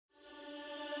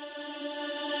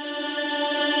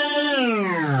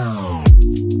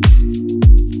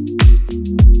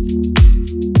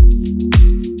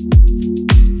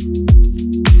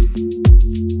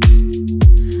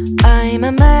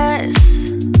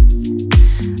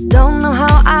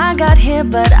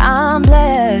here, but I'm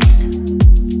blessed.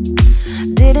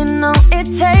 Didn't know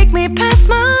it'd take me past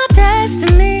my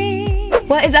destiny.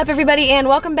 What is up, everybody, and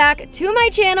welcome back to my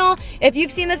channel. If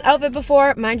you've seen this outfit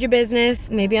before, mind your business.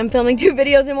 Maybe I'm filming 2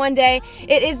 videos in one day.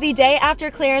 It is the day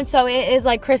after clearance, so it is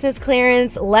like Christmas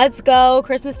clearance. Let's go,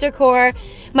 Christmas decor.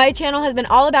 My channel has been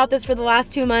all about this for the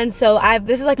last 2 months, so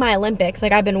this is like my Olympics.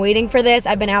 Like, I've been waiting for this.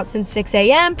 I've been out since 6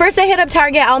 a.m. First, I hit up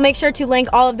Target. I'll make sure to link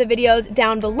all of the videos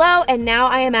down below, and now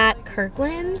I am at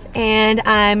Kirklands, and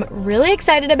I'm really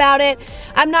excited about it.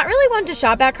 I'm not really one to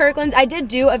shop at Kirklands. I did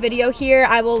do a video here.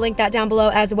 I will link that down below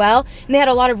as well, and they had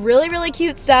a lot of really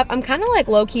cute stuff. I'm kind of like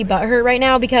low-key butthurt right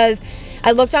now because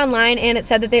I looked online and it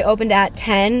said that they opened at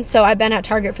 10, so I've been at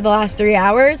Target for the last 3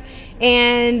 hours,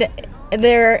 and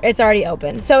it's already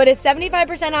open. So it is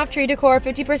 75% off tree decor,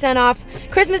 50% off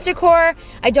Christmas decor.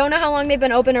 I don't know how long they've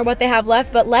been open or what they have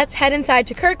left, but let's head inside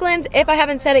to Kirklands. If I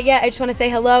haven't said it yet, I just want to say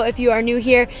hello. If you are new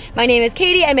here, my name is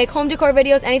Katie. I make home decor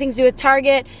videos, anything to do with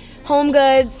Target, home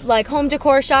goods, like home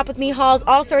decor, shop with me hauls,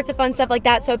 all sorts of fun stuff like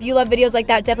that. So if you love videos like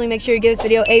that, definitely make sure you give this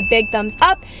video a big thumbs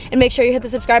up and make sure you hit the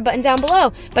subscribe button down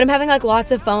below. But I'm having like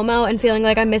lots of FOMO and feeling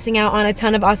like I'm missing out on a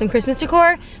ton of awesome Christmas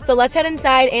decor. So let's head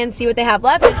inside and see what they have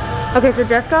left. Okay, so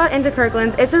just got into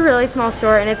Kirklands. It's a really small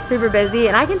store and it's super busy,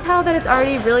 and I can tell that it's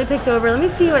already really picked over. Let me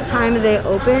see what time they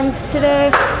opened today.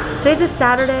 Today's a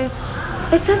Saturday.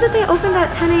 It says that they opened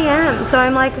at 10 a.m. So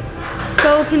I'm like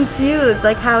so confused,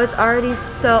 like how it's already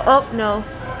so, oh no,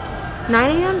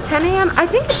 9 a.m., 10 a.m.? I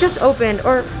think it just opened,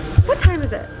 or what time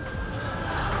is it?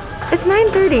 It's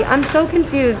 9:30. I'm so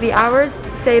confused. The hours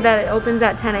say that it opens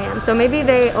at 10 a.m. So maybe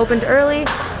they opened early.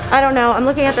 I don't know. I'm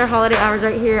looking at their holiday hours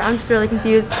right here. I'm just really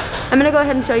confused. I'm gonna go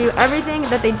ahead and show you everything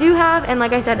that they do have, and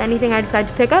like I said, anything I decide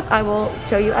to pick up, I will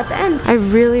show you at the end. I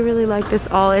really like this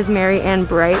all is merry and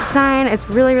bright sign. It's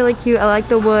really cute. I like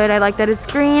the wood. I like that it's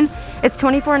green. It's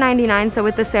 $24.99, so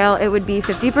with the sale it would be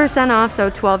 50% off, so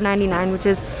 $12.99, which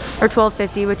is, or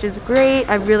 $12.50, which is great.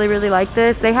 I really like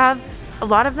this. They have a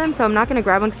lot of them, so I'm not gonna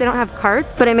grab one because they don't have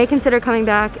carts, but I may consider coming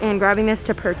back and grabbing this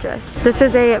to purchase. This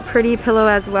is a pretty pillow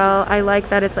as well. I like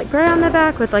that it's like gray on the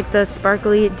back with like the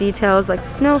sparkly details like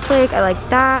snowflake. I like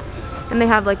that. And they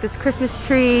have like this Christmas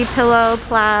tree pillow,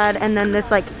 plaid, and then this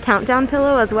like countdown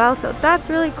pillow as well, so that's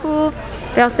really cool.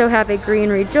 They also have a green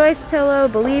Rejoice pillow,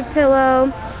 Believe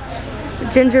pillow,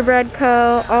 gingerbread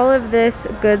co, all of this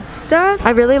good stuff.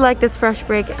 I really like this Fresh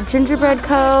Break gingerbread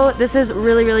co. This is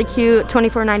really cute.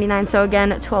 $24.99, so again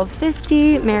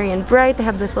 $12.50. Merry and bright. They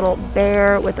have this little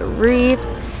bear with a wreath.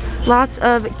 Lots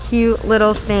of cute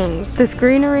little things. This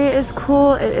greenery is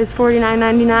cool. It is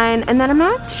 $49.99, and then I'm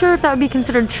not sure if that would be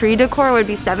considered tree decor. It would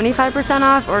be 75%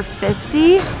 off or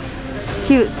 50.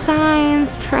 Cute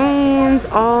signs, trains,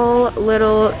 all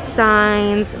little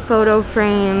signs, photo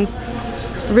frames.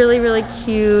 Really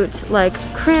cute like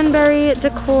cranberry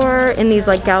decor in these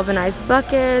like galvanized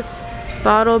buckets,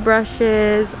 bottle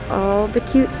brushes, all the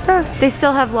cute stuff. They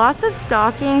still have lots of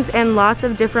stockings and lots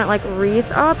of different like wreath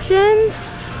options.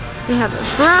 We have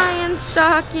a Brian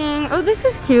stocking. Oh, this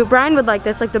is cute. Brian would like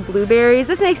this, like the blueberries.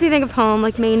 This makes me think of home,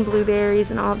 like Maine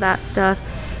blueberries and all of that stuff.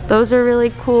 Those are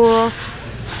really cool.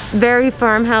 Very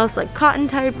farmhouse, like cotton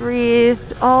type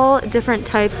wreath, all different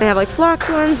types. They have like flocked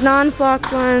ones,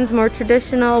 non-flocked ones, more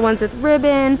traditional ones with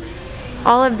ribbon.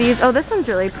 All of these, oh, this one's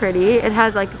really pretty. It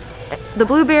has like the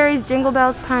blueberries, jingle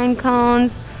bells, pine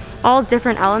cones, all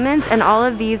different elements, and all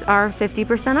of these are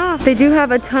 50% off. They do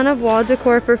have a ton of wall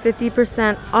decor for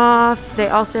 50% off. They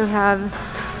also have,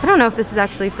 I don't know if this is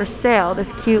actually for sale,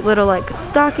 this cute little like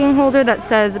stocking holder that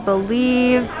says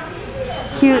Believe.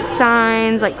 Cute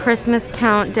signs like Christmas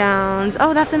countdowns.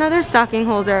 Oh, that's another stocking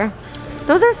holder.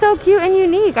 Those are so cute and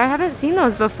unique. I haven't seen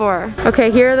those before.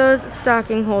 Okay, here are those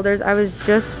stocking holders I was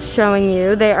just showing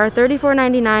you. They are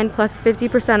 $34.99 plus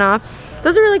 50% off.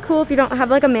 Those are really cool if you don't have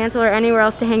like a mantle or anywhere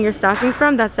else to hang your stockings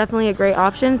from. That's definitely a great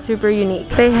option. Super unique.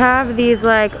 They have these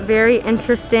like very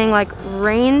interesting like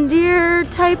reindeer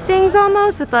type things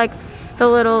almost with like the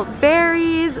little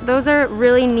berries. Those are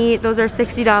really neat. Those are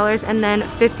 $60 and then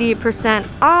 50%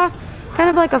 off. Kind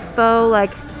of like a faux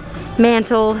like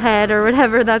mantle head or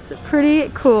whatever. That's pretty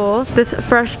cool. This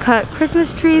fresh cut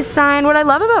Christmas trees sign. What I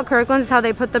love about Kirklands is how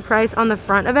they put the price on the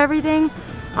front of everything.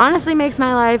 Honestly makes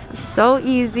my life so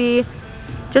easy.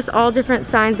 Just all different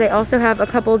signs. They also have a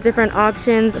couple different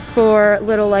options for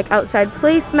little like outside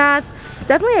placemats.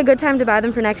 Definitely a good time to buy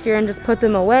them for next year and just put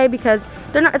them away because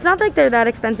it's not like they're that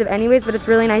expensive anyways, but it's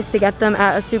really nice to get them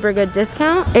at a super good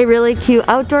discount. A really cute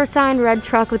outdoor sign, red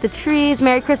truck with the trees,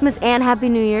 Merry Christmas and Happy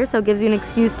New Year, so it gives you an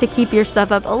excuse to keep your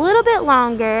stuff up a little bit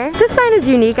longer. This sign is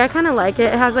unique. I kind of like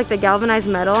it. It has like the galvanized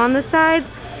metal on the sides,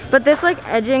 But this like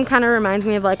edging kind of reminds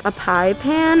me of like a pie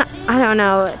pan. I don't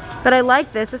know, but I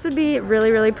like this. This would be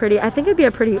really, really pretty. I think it'd be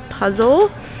a pretty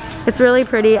puzzle. It's really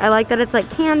pretty. I like that it's like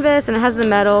canvas and it has the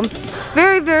metal.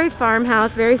 Very, very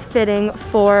farmhouse, very fitting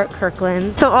for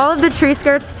Kirklands. So all of the tree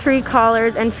skirts, tree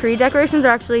collars, and tree decorations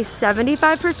are actually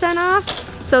 75%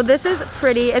 off. So this is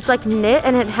pretty. It's like knit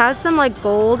and it has some like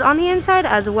gold on the inside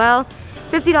as well.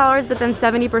 $50, but then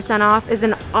 70% off is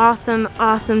an awesome,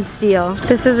 awesome steal.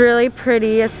 This is really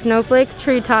pretty, a snowflake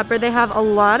tree topper. They have a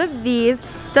lot of these.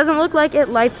 Doesn't look like it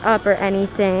lights up or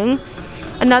anything.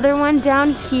 Another one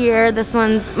down here. This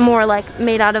one's more like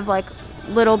made out of like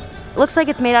little, looks like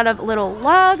it's made out of little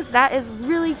logs. That is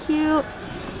really cute.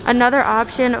 Another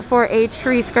option for a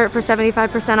tree skirt for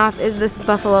 75% off is this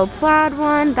buffalo plaid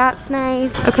one. That's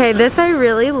nice. Okay, this I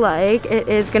really like. It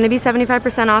is going to be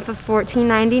 75% off of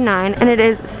 $14.99, and it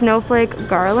is snowflake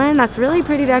garland. That's really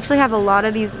pretty. They actually have a lot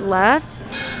of these left.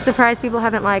 Surprised people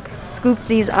haven't like scooped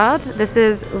these up. This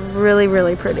is really,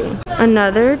 really pretty.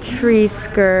 Another tree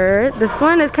skirt. This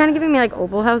one is kind of giving me like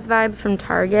Opal House vibes from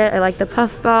Target. I like the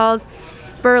puff balls.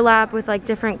 Burlap with like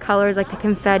different colors, like the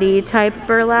confetti type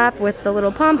burlap with the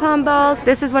little pom-pom balls.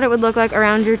 This is what it would look like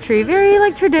around your tree. Very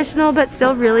like traditional, but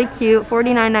still really cute.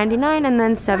 $49.99 and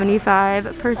then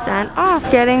 75%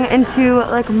 off. Getting into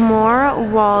like more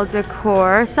wall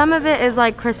decor. Some of it is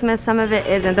like Christmas, some of it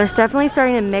isn't. There's definitely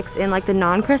starting to mix in like the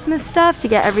non-Christmas stuff to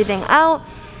get everything out.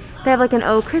 They have like an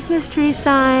 "Oh Christmas Tree"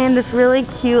 sign. This really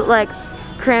cute like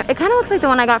it kind of looks like the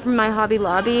one I got from my Hobby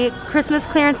Lobby Christmas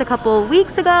clearance a couple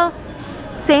weeks ago.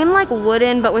 Same like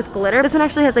wooden but with glitter. This one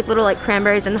actually has like little like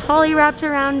cranberries and holly wrapped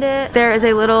around it. There is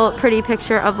a little pretty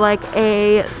picture of like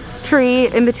a tree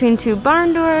in between two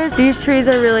barn doors. These trees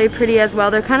are really pretty as well.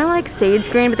 They're kind of like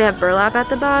sage green, but they have burlap at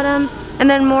the bottom. And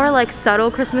then more like subtle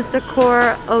Christmas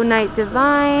decor, "Oh Night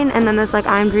Divine," and then this like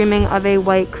 "I'm dreaming of a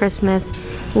white Christmas"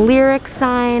 lyric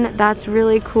sign. That's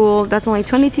really cool. That's only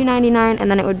 $22.99, and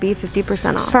then it would be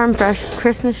 50% off. Farm Fresh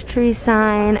Christmas tree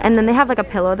sign, and then they have like a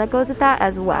pillow that goes with that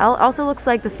as well. Also looks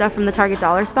like the stuff from the Target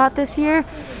Dollar Spot this year.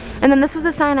 And then this was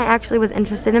a sign I actually was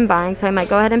interested in buying, so I might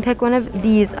go ahead and pick one of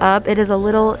these up. It is a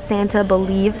little Santa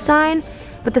Believe sign,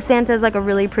 but the Santa is like a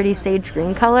really pretty sage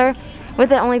green color.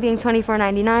 With it only being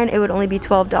 $24.99, it would only be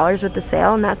 $12 with the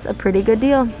sale, and that's a pretty good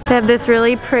deal. They have this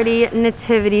really pretty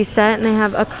nativity set, and they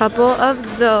have a couple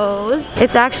of those.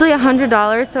 It's actually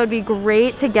 $100, so it'd be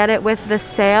great to get it with the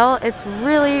sale. It's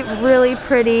really, really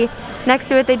pretty. Next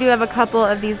to it, they do have a couple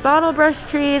of these bottle brush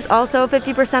trees, also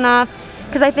 50% off,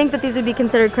 because I think that these would be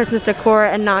considered Christmas decor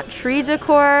and not tree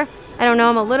decor. I don't know,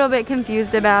 I'm a little bit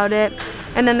confused about it.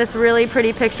 And then this really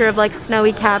pretty picture of like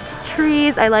snowy capped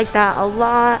trees. I like that a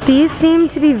lot. These seem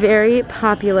to be very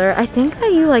popular. I think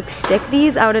that you like stick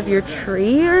these out of your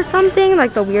tree or something,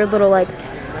 like the weird little like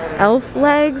elf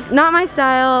legs. Not my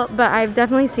style, but I've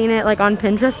definitely seen it like on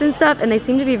Pinterest and stuff, and they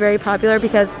seem to be very popular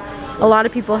because a lot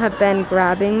of people have been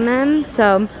grabbing them.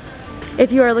 So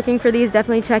if you are looking for these,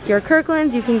 definitely check your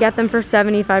Kirklands. You can get them for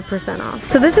 75% off.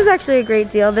 So this is actually a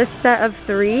great deal. This set of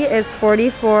 3 is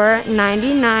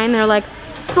 $44.99. They're like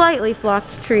slightly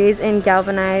flocked trees in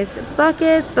galvanized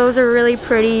buckets. Those are really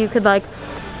pretty. You could like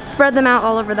spread them out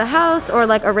all over the house or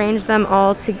like arrange them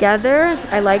all together.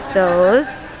 I like those.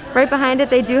 Right behind it,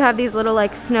 they do have these little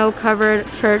like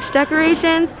snow-covered church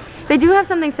decorations. They do have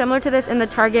something similar to this in the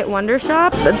Target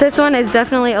WONDERSHOP, but this one is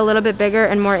definitely a little bit bigger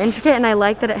and more intricate, and I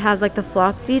like that it has like the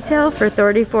flock detail for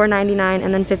 $34.99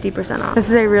 and then 50% off. This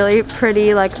is a really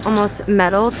pretty like almost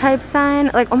metal type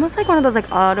sign, like almost like one of those like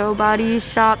auto body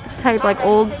shop type like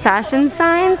old-fashioned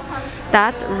signs.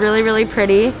 That's really, really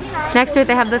pretty. Next to it,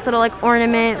 they have this little like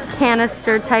ornament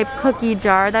canister type cookie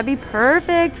jar. That'd be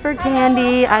perfect for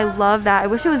candy. I love that. I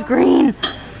wish it was green.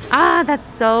 Ah, that's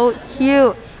so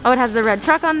cute. Oh, it has the red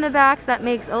truck on the back, so that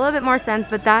makes a little bit more sense,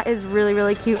 but that is really,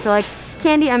 really cute for like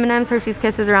candy, M&Ms, Hershey's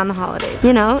Kisses around the holidays.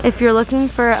 You know, if you're looking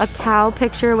for a cow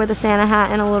picture with a Santa hat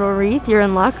and a little wreath, you're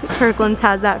in luck. Kirkland's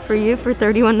has that for you for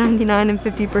 $31.99 and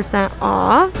 50%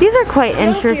 off. These are quite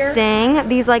interesting.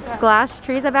 These like glass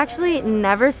trees, I've actually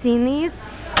never seen these.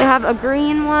 They have a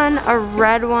green one, a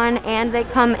red one, and they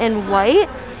come in white.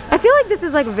 I feel like this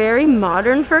is like very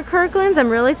modern for Kirkland's. I'm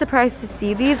really surprised to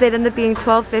see these. They'd end up being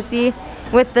 $12.50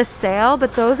 with the sale,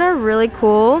 but those are really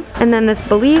cool. And then this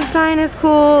Believe sign is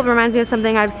cool. It reminds me of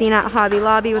something I've seen at Hobby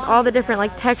Lobby with all the different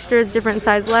like textures, different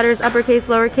size letters, uppercase,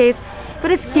 lowercase.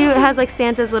 but it's cute. It has like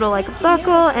Santa's little like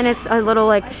buckle, and it's a little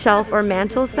like shelf or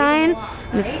mantle sign,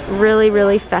 and it's really,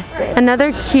 really festive.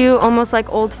 Another cute, almost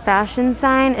like old-fashioned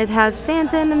sign. It has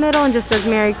Santa in the middle and just says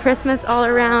Merry Christmas all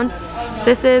around.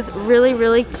 This is really,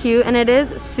 really cute, and it is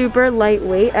super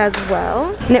lightweight as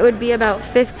well. And it would be about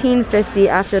 $15.50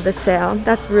 after the sale.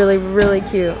 That's really, really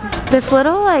cute. This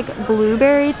little like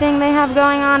blueberry thing they have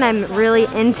going on, I'm really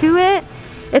into it.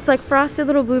 It's like frosted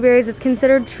little blueberries. It's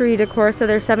considered tree decor, so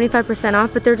they're 75%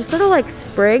 off, but they're just little like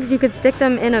sprigs. You could stick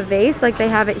them in a vase like they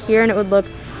have it here, and it would look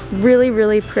really,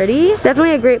 really pretty.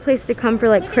 Definitely a great place to come for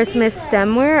like Christmas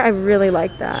stemware. I really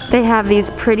like that. They have these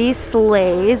pretty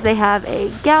sleighs. They have a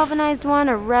galvanized one,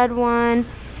 a red one,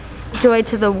 Joy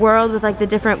to the World with like the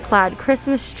different plaid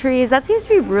Christmas trees. That seems to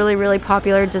be really, really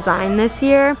popular design this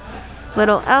year.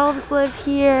 Little elves live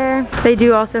here. They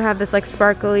do also have this like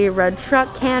sparkly red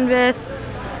truck canvas.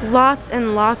 Lots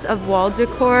and lots of wall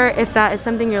decor. If that is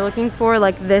something you're looking for,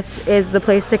 like this is the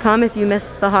place to come if you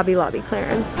missed the Hobby Lobby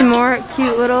clearance. Some more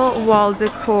cute little wall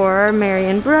decor, Merry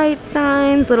and Bright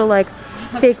signs, little like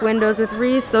fake windows with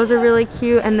wreaths. Those are really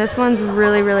cute, and this one's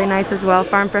really, really nice as well.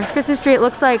 Farm Fresh Christmas tree. It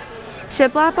looks like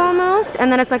shiplap almost,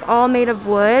 and then it's like all made of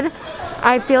wood.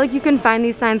 I feel like you can find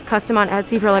these signs custom on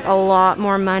Etsy for like a lot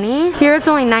more money. Here it's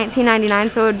only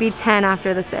 $19.99, so it would be $10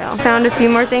 after the sale. Found a few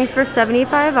more things for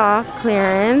 $75 off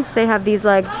clearance. They have these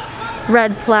like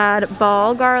red plaid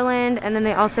ball garland, and then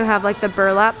they also have like the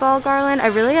burlap ball garland. I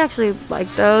really actually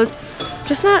like those.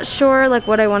 Just not sure like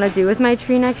what I want to do with my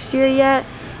tree next year yet.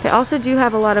 They also do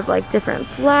have a lot of like different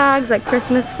flags, like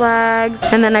Christmas flags.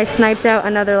 And then I sniped out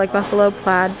another like buffalo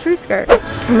plaid tree skirt.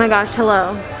 Oh my gosh,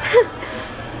 hello.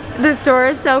 The store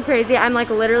is so crazy. I'm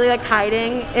like literally like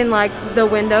hiding in like the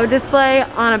window display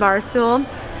on a bar stool.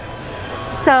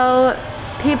 So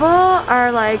people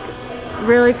are like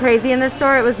really crazy in this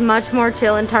store. It was much more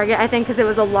chill in Target, I think, because it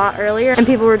was a lot earlier and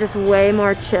people were just way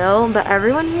more chill. But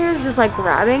everyone here is just like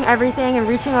grabbing everything and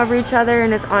reaching over each other,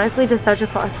 and it's honestly just such a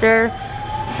cluster.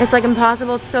 It's like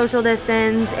impossible to social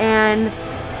distance, and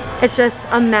it's just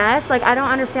a mess. Like, I don't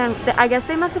understand. I guess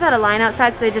they must have had a line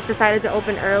outside, so they just decided to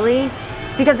open early,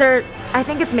 because I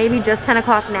think it's maybe just 10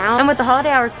 o'clock now. And with the holiday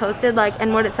hours posted, like,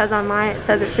 and what it says online, it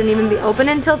says it shouldn't even be open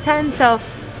until 10. So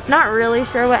not really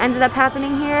sure what ended up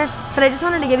happening here, but I just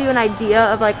wanted to give you an idea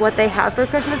of like what they have for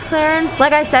Christmas clearance.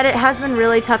 Like I said, it has been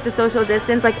really tough to social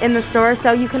distance like in the store,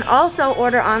 so you can also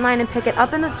order online and pick it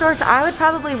up in the store. So I would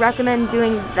probably recommend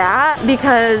doing that,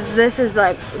 because this is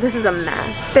a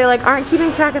mess. They like aren't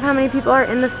keeping track of how many people are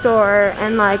in the store,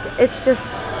 and like it's just,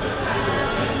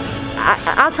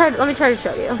 let me try to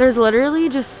show you. There's literally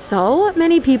just so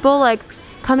many people like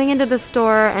coming into the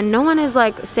store, and no one is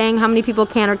like saying how many people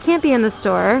can or can't be in the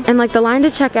store. And like the line to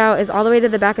check out is all the way to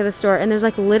the back of the store, and there's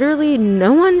like literally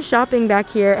no one shopping back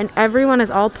here, and everyone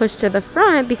is all pushed to the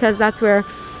front because that's where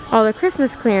all the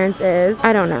Christmas clearance is.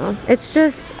 I don't know. It's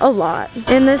just a lot.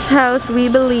 In this house, we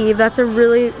believe. That's a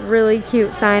really, really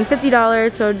cute sign.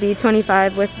 $50, so it would be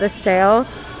 $25 with the sale.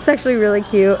 It's actually really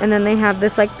cute. And then they have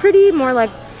this like pretty, more like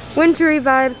wintry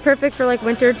vibes, perfect for like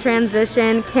winter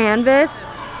transition canvas.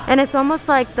 And it's almost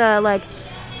like the like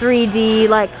 3D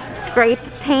like scrape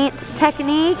paint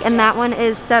technique, and that one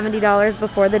is $70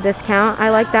 before the discount. I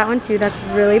like that one too. That's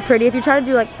really pretty. If you try to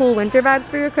do like cool winter vibes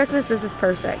for your Christmas, this is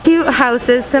perfect. Cute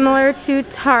houses similar to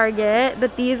Target,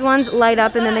 but these ones light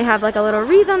up and then they have like a little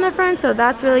wreath on the front, so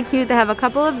that's really cute. They have a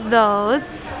couple of those.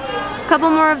 Couple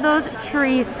more of those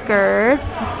tree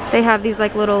skirts. They have these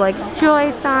like little like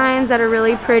joy signs that are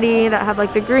really pretty, that have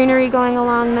like the greenery going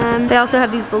along them. They also have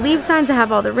these believe signs that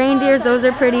have all the reindeers. Those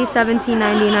are pretty.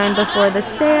 $17.99 before the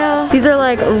sale. These are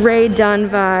like Ray Dunn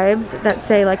vibes that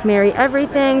say like Merry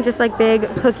Everything, just like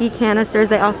big cookie canisters.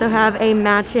 They also have a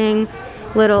matching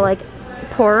little like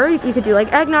pourer. You could do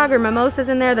like eggnog or mimosas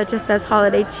in there that just says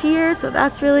holiday cheer, so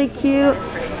that's really cute.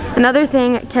 Another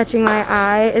thing catching my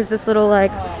eye is this little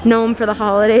like gnome for the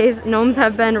holidays. Gnomes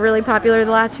have been really popular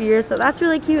the last few years, so that's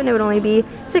really cute, and it would only be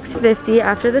 $6.50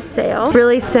 after the sale.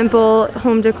 Really simple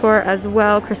home decor as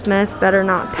well. Christmas better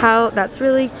not pout. That's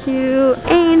really cute.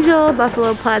 Angel,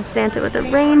 buffalo plaid Santa with a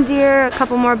reindeer, a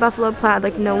couple more buffalo plaid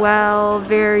like Noel,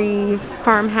 very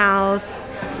farmhouse,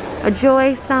 a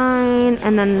joy sign,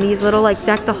 and then these little like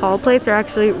deck the hall plates are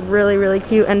actually really, really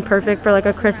cute and perfect for like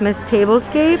a Christmas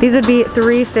tablescape. These would be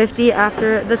 $3.50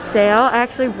 after the sale. I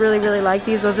actually really, really like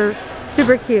these. Those are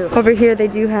super cute. Over here they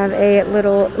do have a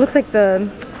little, looks like the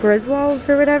Griswolds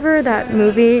or whatever, that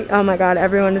movie. Oh my god,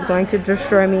 everyone is going to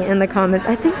destroy me in the comments.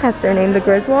 I think that's their name, the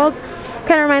Griswolds.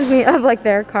 Kind of reminds me of like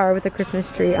their car with a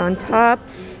Christmas tree on top.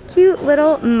 Cute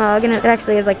little mug, and it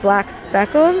actually is like black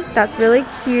speckled. That's really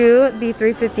cute. Be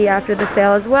 $3.50 after the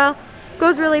sale as well.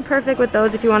 Goes really perfect with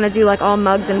those if you want to do like all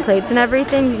mugs and plates and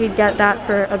everything. You could get that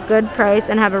for a good price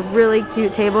and have a really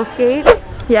cute tablescape.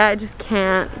 Yeah, I just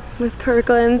can't with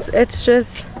Kirklands. It's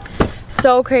just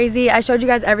so crazy. I showed you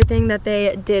guys everything that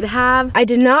they did have. I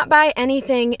did not buy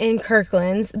anything in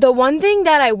Kirklands. The one thing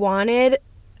that I wanted,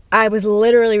 I was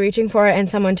literally reaching for it and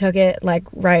someone took it like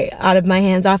right out of my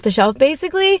hands, off the shelf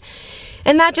basically.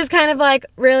 And that just kind of like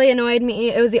really annoyed me.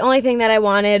 It was the only thing that I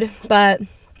wanted, but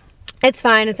it's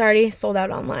fine. It's already sold out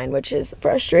online, which is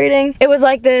frustrating. It was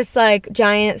like this like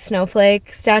giant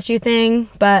snowflake statue thing,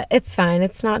 but it's fine.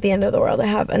 It's not the end of the world. I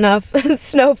have enough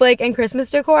snowflake and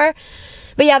Christmas decor.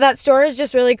 But yeah, that store is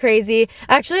just really crazy.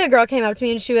 Actually, a girl came up to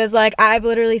me and she was like, I've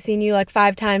literally seen you like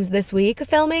 5 times this week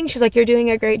filming. She's like, you're doing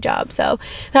a great job. So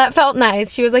that felt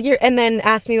nice. She was like, and then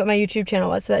asked me what my YouTube channel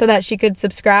was so that she could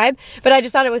subscribe. But I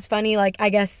just thought it was funny. Like, I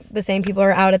guess the same people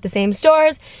are out at the same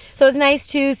stores. So it's nice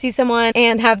to see someone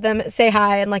and have them say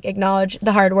hi and like acknowledge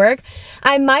the hard work.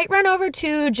 I might run over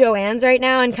to Joann's right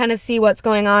now and kind of see what's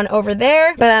going on over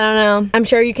there. But I don't know. I'm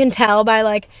sure you can tell by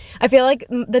like, I feel like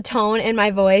the tone in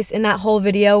my voice in that whole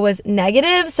video was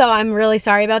negative, so I'm really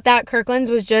sorry about that. Kirkland's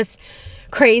was just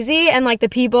crazy, and like the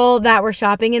people that were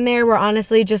shopping in there were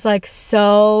honestly just like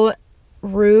so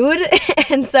rude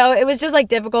and so it was just like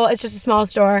difficult. It's just a small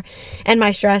store and my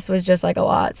stress was just like a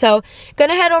lot. So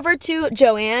gonna head over to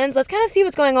Joann's. Let's kind of see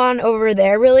what's going on over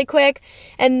there really quick,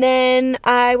 and then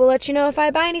I will let you know if I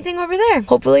buy anything over there.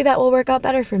 Hopefully that will work out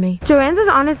better for me. Joann's is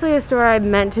honestly a store I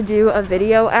meant to do a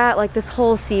video at like this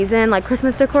whole season, like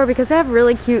Christmas decor, because they have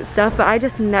really cute stuff, but I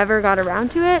just never got around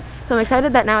to it. So I'm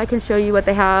excited that now I can show you what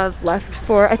they have left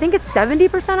for, I think it's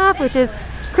 70% off, which is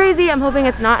crazy. I'm hoping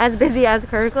it's not as busy as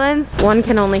Kirkland's. One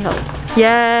can only hope.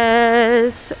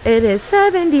 Yes, it is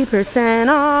 70%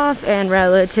 off and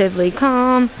relatively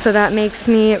calm. So that makes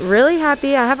me really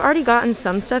happy. I have already gotten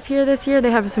some stuff here this year.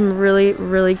 They have some really,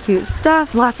 really cute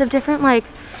stuff. Lots of different like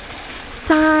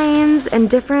signs and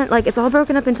different, like it's all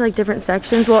broken up into like different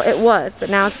sections. Well, it was, but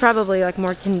now it's probably like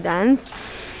more condensed.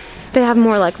 They have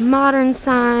more like modern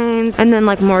signs and then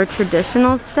like more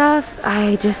traditional stuff.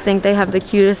 I just think they have the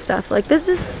cutest stuff. Like this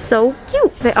is so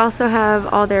cute. They also have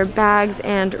all their bags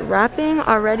and wrapping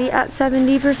already at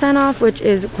 70% off, which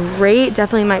is great.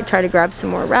 Definitely might try to grab some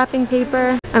more wrapping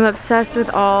paper. I'm obsessed with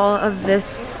all of this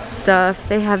stuff.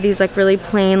 They have these like really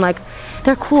plain, like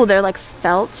they're cool. They're like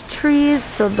felt trees,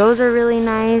 so those are really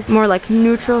nice. More like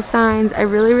neutral signs. I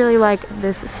really, really like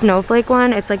this snowflake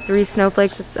one. It's like 3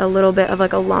 snowflakes. It's a little bit of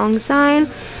like a long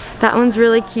sign. That one's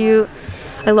really cute.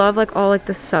 I love like all like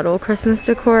the subtle Christmas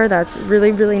decor. That's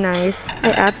really, really nice.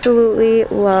 I absolutely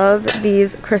love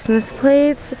these Christmas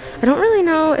plates. I don't really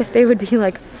know if they would be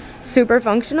like super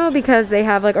functional because they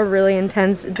have like a really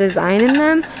intense design in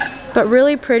them, but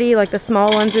really pretty. Like the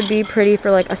small ones would be pretty for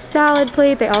like a salad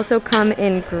plate. They also come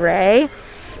in gray.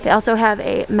 They also have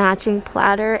a matching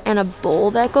platter and a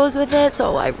bowl that goes with it,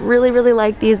 so I really, really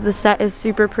like these. The set is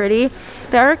super pretty.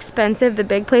 They are expensive. The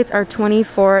big plates are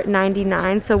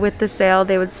 $24.99, so with the sale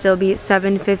they would still be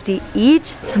 $7.50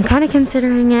 each. I'm kind of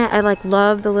considering it. I like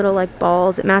love the little like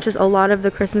balls. It matches a lot of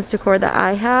the Christmas decor that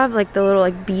I have, like the little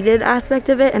like beaded aspect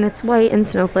of it, and it's white and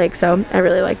snowflake, so I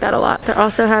really like that a lot. They're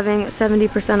also having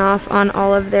 70% off on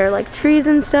all of their like trees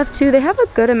and stuff too. They have a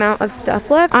good amount of stuff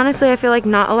left. Honestly, I feel like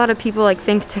not a lot of people like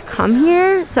think to come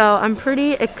here, so I'm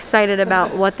pretty excited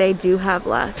about what they do have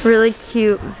left. Really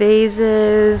cute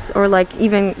vases, or like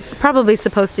even probably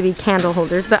supposed to be candle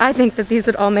holders, but I think that these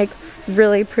would all make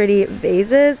really pretty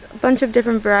vases. A bunch of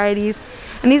different varieties,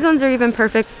 and these ones are even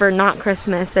perfect for not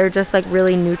Christmas. They're just like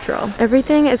really neutral.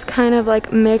 Everything is kind of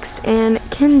like mixed and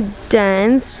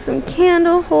condensed. Some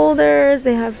candle holders,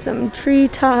 they have some tree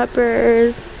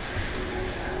toppers,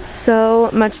 so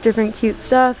much different cute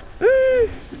stuff.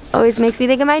 Always makes me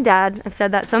think of my dad. I've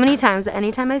said that so many times, but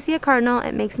anytime I see a cardinal,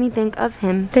 it makes me think of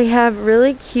him. They have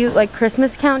really cute like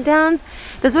Christmas countdowns.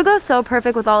 This would go so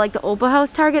perfect with all like the Opal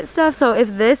House Target stuff. So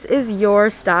if this is your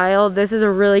style, this is a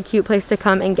really cute place to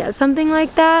come and get something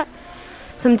like that.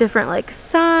 Some different like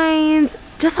signs,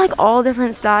 just like all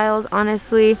different styles,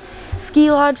 honestly.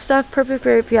 Ski lodge stuff, perfect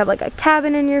for if you have like a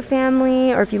cabin in your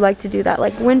family, or if you like to do that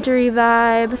like wintry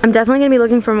vibe. I'm definitely gonna be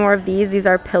looking for more of these. These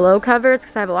are pillow covers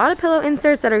because I have a lot of pillow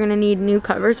inserts that are gonna need new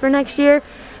covers for next year.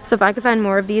 So if I could find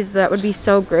more of these, that would be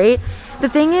so great. The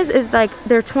thing is like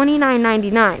they're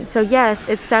 $29.99. So yes,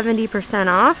 it's 70%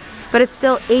 off, but it's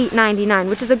still $8.99,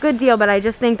 which is a good deal, but I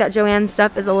just think that Joann's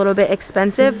stuff is a little bit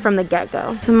expensive from the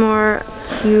get-go. Some more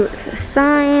cute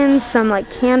signs, some like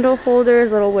candle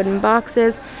holders, little wooden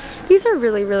boxes. These are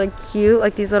really, really cute,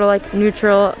 like these little like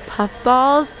neutral puff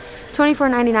balls.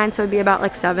 $24.99, so it'd be about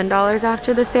like $7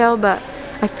 after the sale, but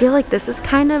I feel like this is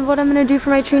kind of what I'm gonna do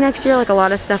for my tree next year, like a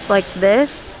lot of stuff like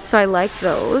this. So I like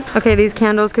those. Okay, these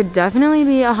candles could definitely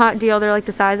be a hot deal. They're like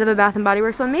the size of a Bath & Body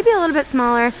Works one, maybe a little bit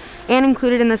smaller, and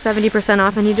included in the 70%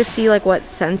 off. I need to see like what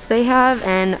scents they have,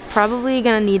 and probably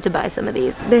gonna need to buy some of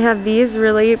these. They have these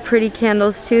really pretty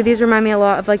candles too. These remind me a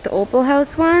lot of like the Opal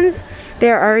House ones.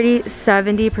 They're already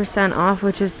 70% off,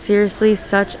 which is seriously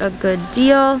such a good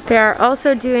deal. They are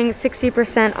also doing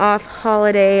 60% off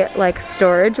holiday like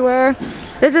storageware.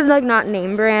 This is like not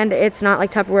name brand. It's not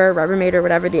like Tupperware, Rubbermaid, or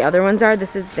whatever the other ones are.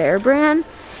 This is their brand.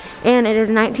 And it is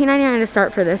 $19.99 to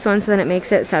start for this one, so then it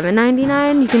makes it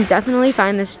 $7.99. You can definitely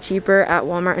find this cheaper at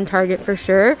Walmart and Target for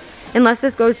sure. Unless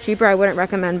this goes cheaper, I wouldn't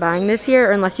recommend buying this here,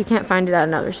 or unless you can't find it at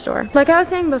another store. Like I was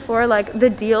saying before, like the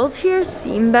deals here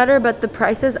seem better, but the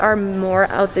prices are more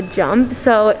out the jump.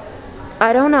 So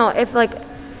I don't know if like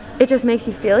it just makes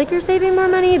you feel like you're saving more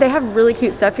money. They have really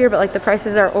cute stuff here, but like the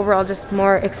prices are overall just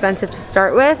more expensive to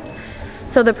start with.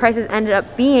 So the prices ended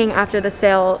up being after the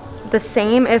sale the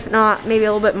same, if not maybe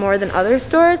a little bit more than other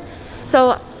stores.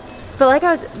 So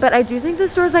but I do think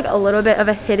this store is like a little bit of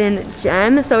a hidden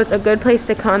gem, so it's a good place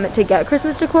to come to get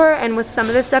Christmas decor. And with some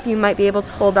of this stuff you might be able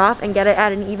to hold off and get it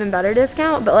at an even better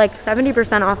discount, but like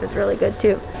 70% off is really good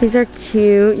too. These are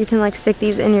cute. You can like stick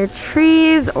these in your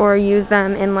trees or use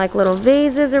them in like little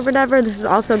vases or whatever. This is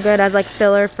also good as like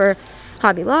filler for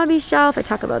Hobby Lobby shelf. I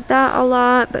talk about that a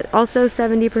lot, but also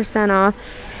 70% off.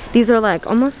 These are like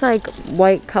almost like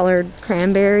white colored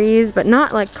cranberries, but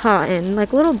not like cotton,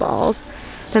 like little balls.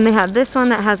 Then they have this one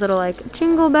that has little like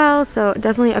jingle bells, so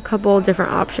definitely a couple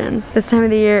different options. This time of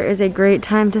the year is a great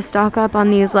time to stock up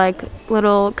on these like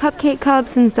little cupcake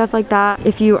cups and stuff like that.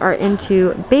 If you are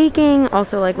into baking,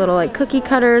 also like little like cookie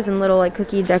cutters and little like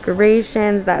cookie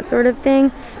decorations, that sort of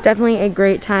thing. Definitely a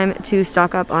great time to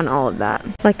stock up on all of that.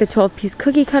 Like the 12-piece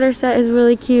cookie cutter set is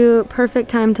really cute. Perfect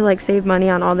time to like save money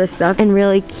on all this stuff. And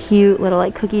really cute little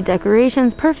like cookie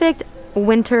decorations. Perfect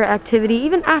winter activity,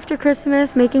 even after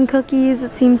Christmas, making cookies.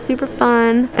 It seems super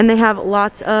fun. And they have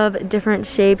lots of different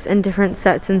shapes and different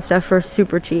sets and stuff for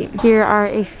super cheap. Here are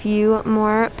a few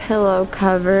more pillow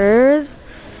covers.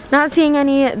 Not seeing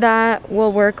any that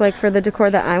will work like for the decor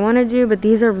that I want to do, but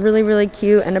these are really, really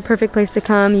cute and a perfect place to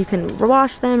come. You can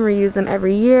wash them, reuse them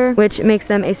every year, which makes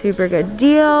them a super good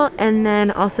deal. And then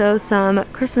also some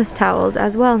Christmas towels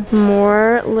as well.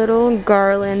 More little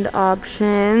garland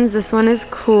options. This one is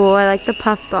cool. I like the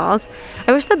puff balls.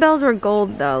 I wish the bells were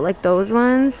gold though, like those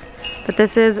ones. But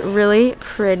this is really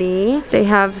pretty. They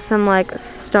have some like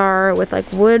star with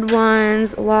like wood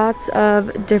ones. Lots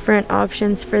of different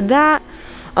options for that.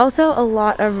 Also a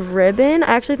lot of ribbon.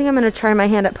 I actually think I'm going to try my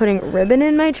hand at putting ribbon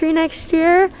in my tree next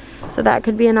year. So that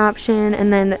could be an option.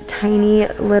 And then tiny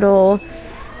little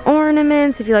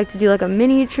ornaments. If you like to do like a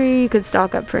mini tree, you could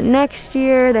stock up for next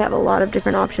year. They have a lot of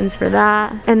different options for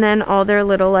that. And then all their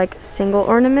little like single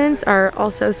ornaments are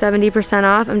also 70%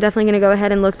 off. I'm definitely going to go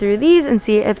ahead and look through these and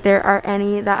see if there are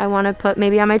any that I want to put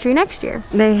maybe on my tree next year.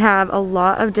 They have a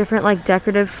lot of different like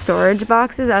decorative storage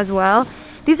boxes as well.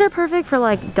 These are perfect for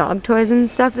like dog toys and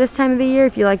stuff this time of the year.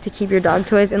 If you like to keep your dog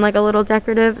toys in like a little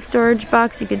decorative storage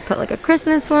box, you could put like a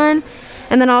Christmas one.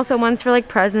 And then also ones for like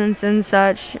presents and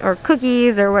such, or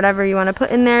cookies or whatever you want to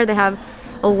put in there. They have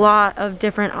a lot of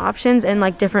different options and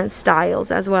like different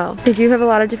styles as well. They do have a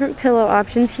lot of different pillow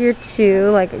options here too,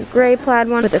 like a gray plaid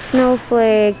one with a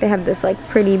snowflake. They have this like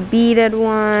pretty beaded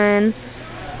one.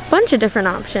 Bunch of different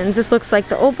options. This looks like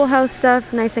the Opal House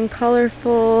stuff, nice and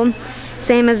colorful.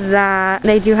 Same as that.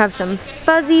 They do have some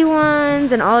fuzzy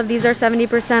ones, and all of these are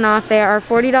 70% off. They are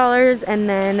 $40 and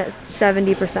then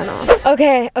 70% off.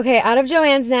 Okay, out of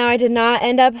Joann's now. I did not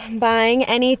end up buying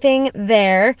anything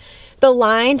there. The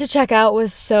line to check out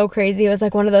was so crazy. It was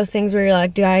like one of those things where you're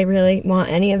like, do I really want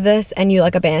any of this? And you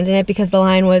like abandon it because the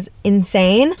line was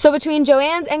insane. So between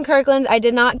Joann's and Kirkland's, I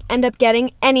did not end up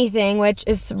getting anything, which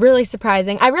is really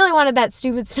surprising. I really wanted that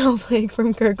stupid snowflake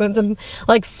from Kirkland's. I'm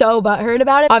like so butthurt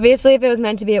about it. Obviously, if it was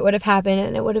meant to be, it would have happened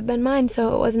and it would have been mine.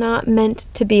 So it was not meant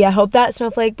to be. I hope that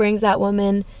snowflake brings that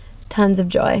woman tons of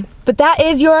joy. But that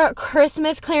is your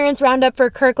Christmas clearance roundup for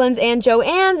Kirkland's and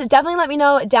Joann's. Definitely let me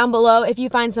know down below if you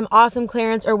find some awesome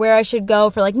clearance or where I should go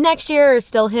for like next year, or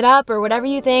still hit up, or whatever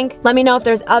you think. Let me know if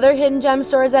there's other hidden gem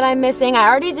stores that I'm missing. I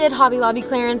already did Hobby Lobby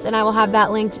clearance and I will have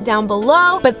that linked down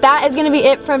below. But that is gonna be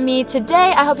it from me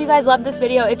today. I hope you guys loved this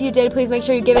video. If you did, please make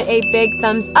sure you give it a big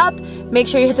thumbs up. Make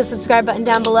sure you hit the subscribe button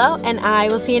down below, and I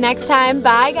will see you next time.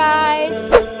 Bye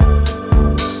guys.